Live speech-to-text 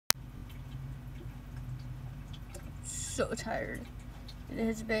so tired. It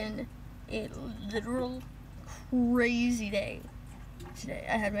has been a literal crazy day today.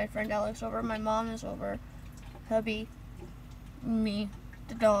 I had my friend Alex over, my mom is over, hubby, me,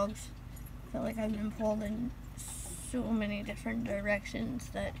 the dogs. I feel like I've been pulled in so many different directions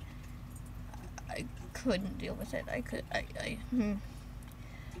that I couldn't deal with it.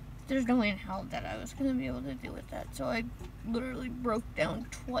 There's no way in hell that I was going to be able to deal with that. So I literally broke down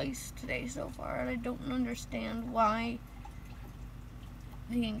twice today so far, and I don't understand why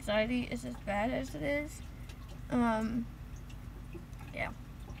the anxiety is as bad as it is. Yeah.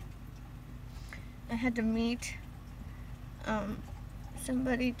 I had to meet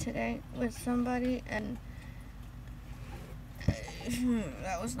somebody today with somebody, and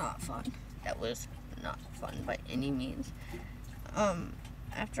that was not fun. That was not fun by any means.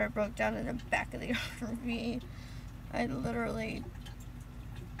 After I broke down in the back of the RV, I literally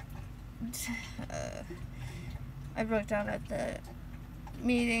I broke down at the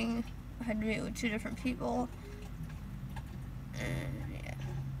meeting. I had to meet with 2 different people, and yeah.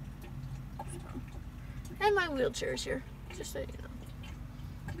 And my wheelchair's here, just so you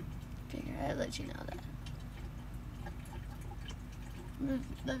know. Figure I'd let you know that.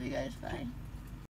 Love you guys, bye.